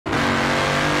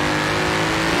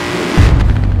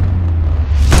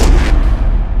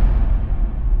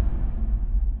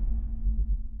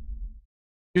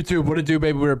YouTube, what it do,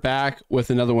 baby? We're back with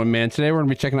another one, man. Today we're gonna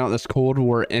be checking out this Cold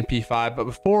War MP5, but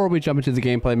before we jump into the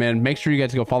gameplay, man, make sure you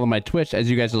guys go follow my Twitch, as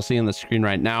you guys will see on the screen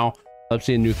right now. Love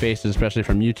seeing new faces, especially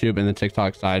from YouTube and the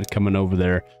TikTok side, coming over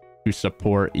there to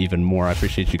support even more. I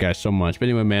appreciate you guys so much. But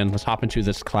anyway, man, let's hop into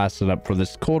this class setup for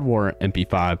this Cold War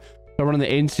MP5. So running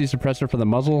the agency suppressor for the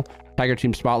muzzle, Tiger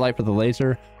Team Spotlight for the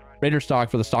laser, Raider stock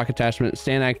for the stock attachment,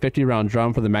 Stanak 50 round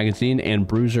drum for the magazine, and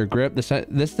Bruiser grip.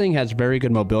 This thing has very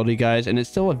good mobility, guys, and it's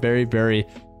still a very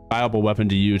viable weapon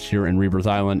to use here in Rebirth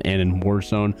Island and in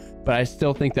Warzone. But I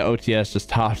still think the OTS just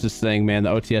tops this thing, man.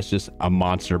 The OTS is just a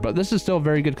monster. But this is still a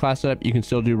very good class setup. You can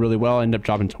still do really well. End up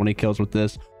dropping 20 kills with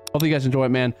this. Hopefully you guys enjoy it,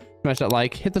 man. Smash that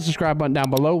like, hit the subscribe button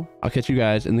down below. I'll catch you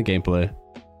guys in the gameplay.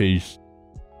 Peace.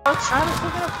 I'm trying to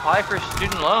fucking apply for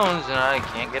student loans and I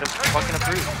can't get a fucking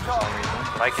approved for some reason.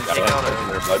 But I can take out a...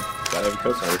 Gotta have a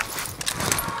cosigner.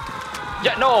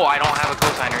 Yeah, no, I don't have a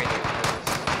cosigner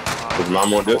either. Does mom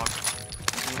want to do it?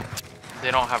 They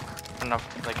don't have enough,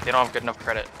 like, they don't have good enough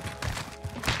credit.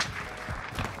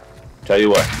 Tell you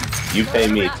what, you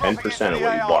pay me 10% of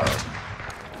what you borrow.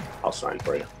 I'll sign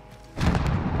for you.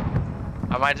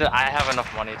 I have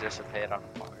enough money just to pay it out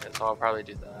of pocket, so I'll probably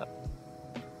do that.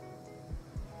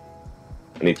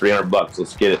 I need 300 bucks.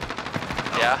 Let's get it.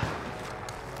 Yeah.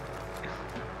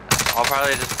 I'll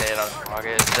probably just pay it out of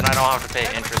pocket. Then I don't have to pay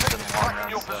interest in the long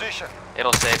run, so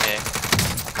it'll save me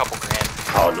a couple grand.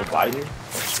 Oh, no Biden?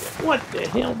 What the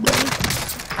hell, buddy?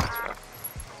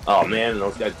 Oh man,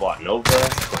 those guys bought Nova,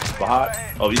 Spot.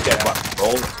 Oh, these guys bought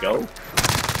Kontrol. Let's go.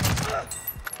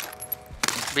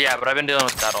 But yeah, I've been dealing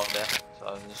with that all day,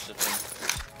 so this has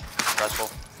been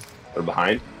stressful. They're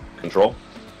behind. Kontrol.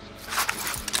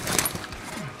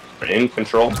 They're in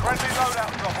Kontrol.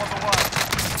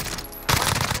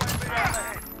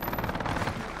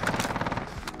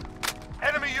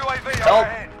 Enemy UAV Help.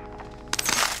 overhead.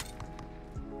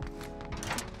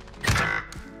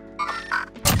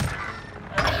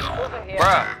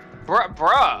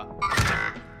 Bruh.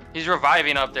 He's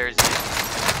reviving up there.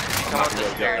 Come up the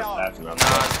stairs. No, that's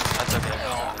okay.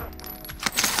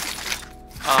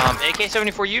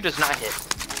 AK-74U does not hit.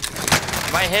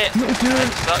 It might hit.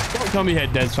 Don't tell me he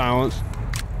had dead silence.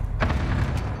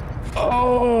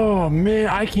 Oh man,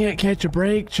 I can't catch a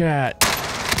break, chat.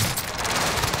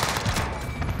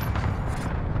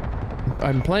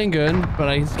 I'm playing good, but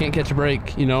I just can't catch a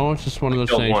break. You know, it's just one of those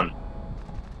things.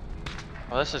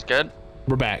 Well, this is good.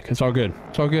 We're back. It's all good.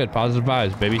 It's all good. Positive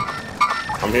vibes, baby.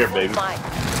 I'm here, baby.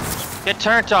 Get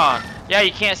turned on. Yeah,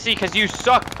 you can't see because you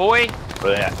suck, boy.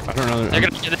 Where they at? I don't know. They're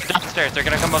downstairs. They're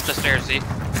gonna come up the stairs. See?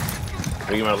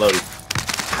 Bring him out loaded.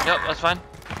 Yep, that's fine.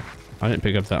 I didn't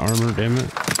pick up that armor. Damn it.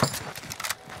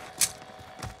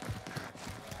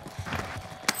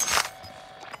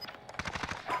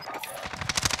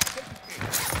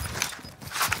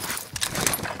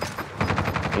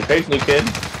 I'm chasing you, kid.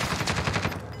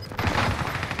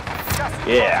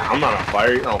 Yeah, I'm not on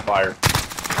fire. You're on fire.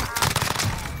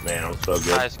 Man, I'm so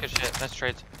good. Nice, good shit. Nice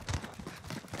trades.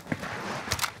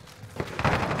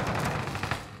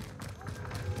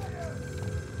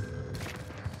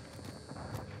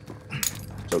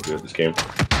 So good at this game.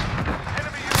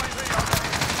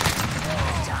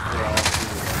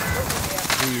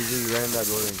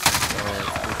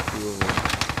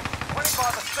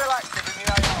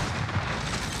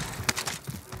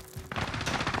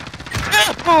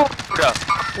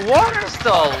 What is the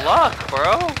luck,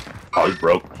 bro? Oh, he's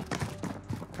broke.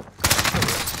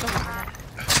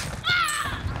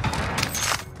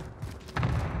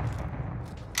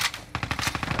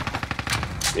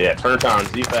 Yeah, turn it on.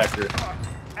 Z factor.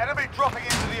 Enemy dropping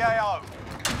into the AO.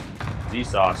 Z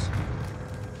sauce.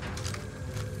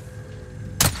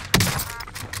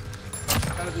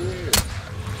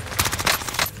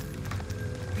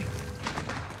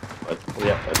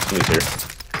 Yeah, that's me here.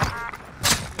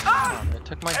 It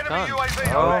took my Enemy gun.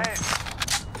 UAV Oh. overhead.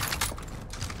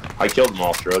 I killed them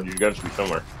all, Rhode. Your gun should be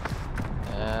somewhere.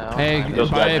 Yeah, Hey, Those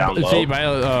guys down low. buy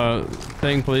a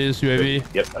thing, please, UAV.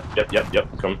 Yep.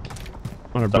 Come.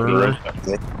 On a Stuck in the burner.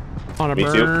 room. On a Me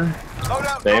too. burner.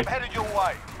 Loadout Same. drop headed your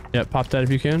way. Yep, pop that if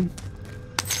you can.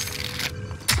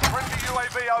 Friendly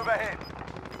UAV overhead.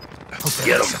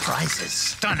 Get him. Surprises.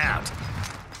 Stun out.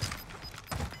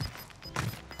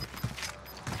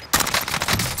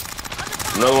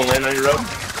 Another one landing on your road.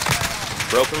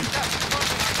 Broke him.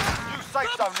 New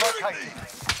safe zone located.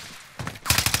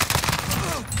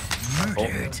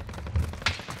 Murdered.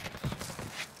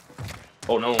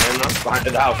 Oh no, landing on behind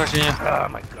the house. Pushing you. Oh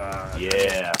my god.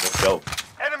 Yeah, let's go.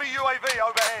 Enemy UAV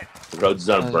overhead. Rhode's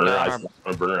on a burner. I on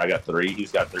a burner. I got 3.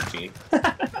 He's got 13.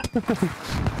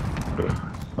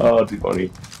 Oh, too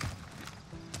funny.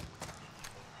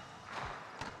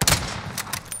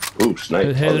 Ooh,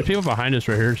 snipe. Hey, there's people behind us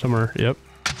right here somewhere. Yep.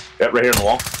 Yep, right here in the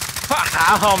wall.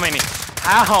 How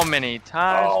many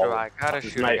times do I gotta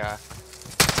shoot a guy?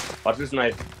 Watch this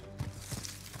knife.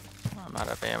 I'm out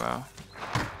of ammo.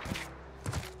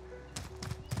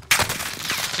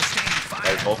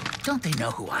 Don't they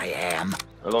know who I am?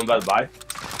 Another one by the by.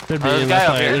 Could be in left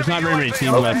side. There's not very many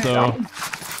teams left though.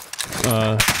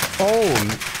 Oh.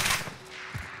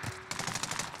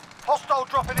 Hostile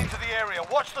dropping into the area.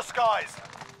 Watch the skies.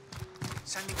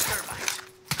 Sending thermite.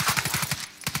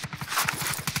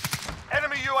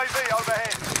 Enemy UAV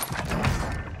overhead.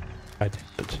 I did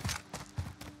it.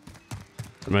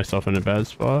 Put myself in a bad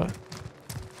spot.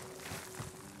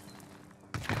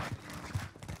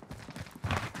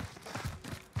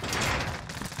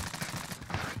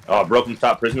 Oh, broken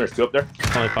top prisoners, 2 up there.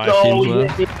 Only 5 teams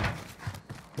left.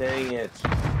 Dang it.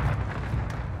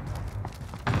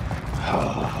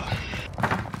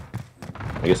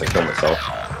 I guess I killed myself.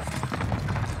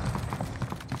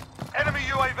 Enemy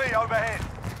UAV overhead.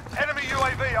 Enemy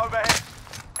UAV overhead.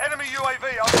 Enemy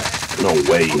UAV overhead. No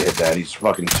way he hit that. He's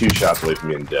fucking 2 shots away from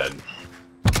being dead.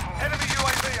 Enemy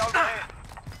UAV overhead.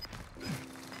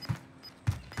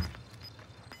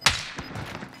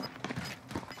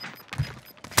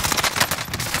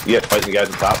 Yeah, fighting the guys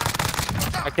on top.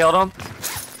 I killed him.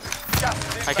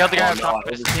 Gas is I killed the guy on no, top.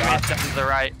 His teammates down to the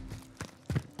right.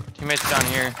 Teammates down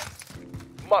here.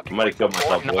 I might have killed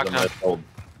myself. Knocked I him. told.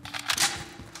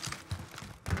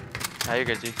 Yeah, you're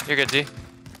good, Z. You're good, Z.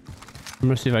 I'm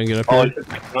gonna see if I can get up Oh, here. he took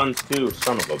my guns too.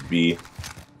 Son of a B.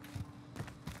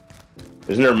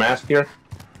 Isn't there a mask here?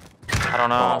 I don't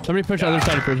know. Somebody push the other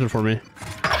side of prison for me.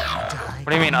 What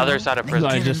do you mean other side of prison?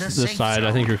 Like, just this side.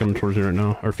 I think you're coming towards me right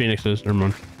now. Or Phoenix is. Never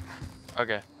mind.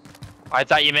 Okay. I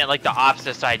thought you meant like the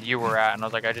opposite side you were at, and I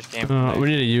was like, I just came from there. We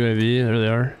need a UAV. There they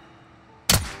are.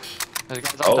 There's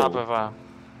guys on top of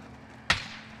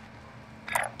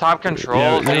top control.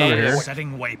 Yeah, they're over here.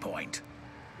 Setting waypoint.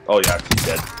 Oh yeah, he's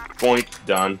dead. Point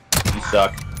done. You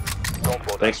suck.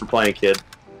 Thanks for playing, kid.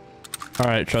 All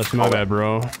right, trust me, my bad,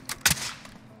 bro.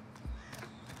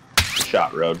 Good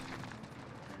shot, Rhode.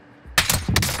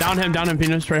 Down him,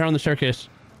 Penis. Right here on the staircase.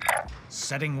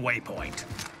 Setting waypoint.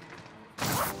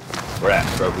 Where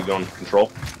at, Rhode? We going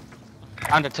control?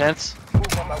 On the tents.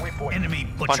 Move on my waypoint. Enemy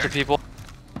Bunch butcher. of people.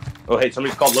 Oh hey,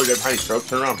 somebody's called low guy behind you, Stroke.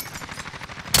 Turn around.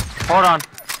 Hold on.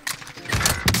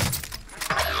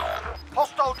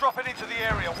 Hostile dropping into the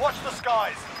area. Watch the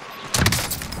skies.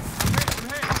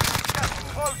 Gas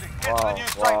is closing. Get to the new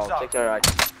safe zone. Take care, right.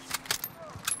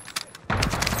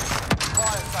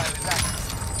 Fire sale is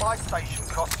active. Buy station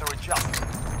costs are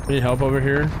adjusted. Need help over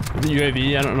here? The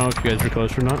UAV. I don't know if you guys are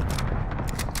close or not.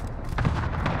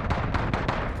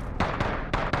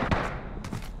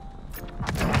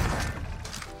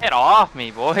 Get off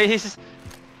me, boys.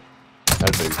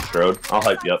 That's a Strode. I'll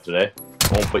hype you up today.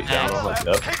 I won't put you down. I'll hype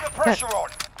you up. Keep the pressure on.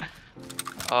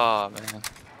 Oh man.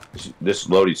 This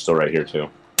Lodi's still right here too.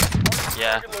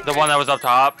 Yeah, the one that was up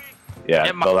top. Yeah,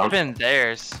 It might fell have down. been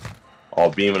theirs. All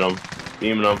beaming them.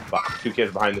 Beaming them. 2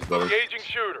 kids behind this building. Engaging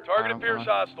shooter. Target appears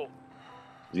hostile.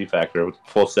 Z Factor.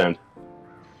 Full send.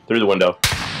 Through the window.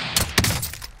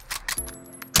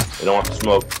 They don't want the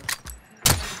smoke.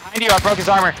 Behind you, I broke his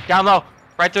armor. Down low.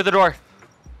 Right through the door.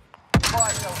 Fire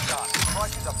sale done.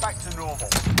 Prices are back to normal.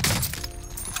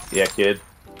 Yeah, kid.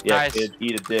 Yeah, Nice. kid.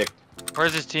 Eat a dick.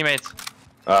 Where's his teammates?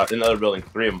 In the other building.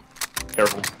 3 of them.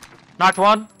 Careful. Knocked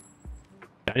one.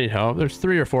 I need help. There's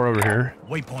 3 or 4 over here.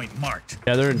 Waypoint marked.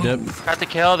 Yeah, they're in dip. Got the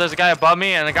kill. There's a guy above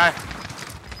me and a guy.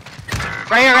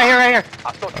 Right here, right here, right here.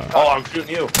 Oh, I'm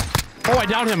shooting you. Oh, I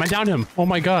downed him. Oh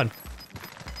my god.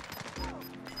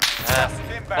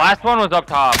 Last one was up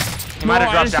top. He No, might have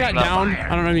I dropped just got down. down.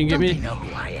 I don't know if you can get Don't they me. know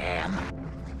who I am?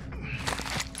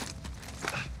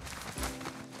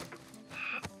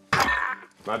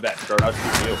 My bad, Strode. I was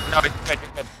shooting you. No, it's good,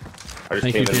 it's good. I just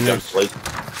Thank came you, in and Phoenix. jumped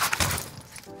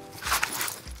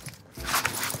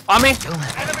On me. Still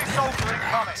have Enemy soldier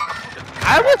incoming.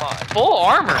 I was full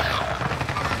armor.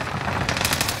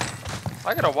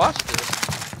 I gotta watch this.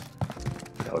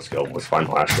 Yeah, let's go. Let's find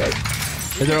the last guy.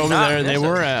 They're over Not there. They missing.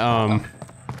 were at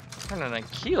Turning a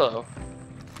kilo.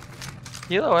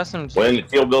 Kilo SMG. We're in the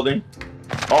teal building.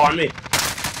 Oh, on me.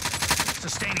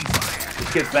 sustaining fire.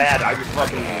 This kid's bad. I just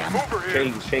fucking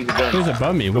changed the gun. Who's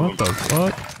above me? What the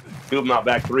fuck? 2 of them out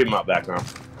back. 3 of them out back now.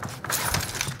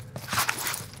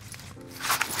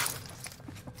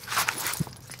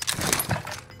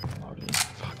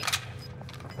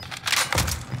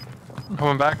 I'm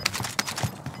coming back.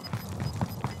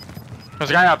 There's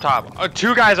a guy up top.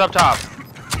 2 guys up top.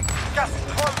 Gas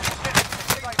is closing. Get to the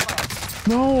safe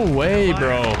zone. No way,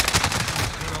 bro.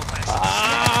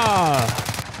 Ah!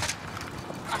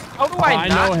 do I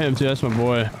know him too. That's my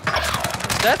boy.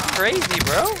 That's crazy,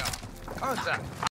 bro.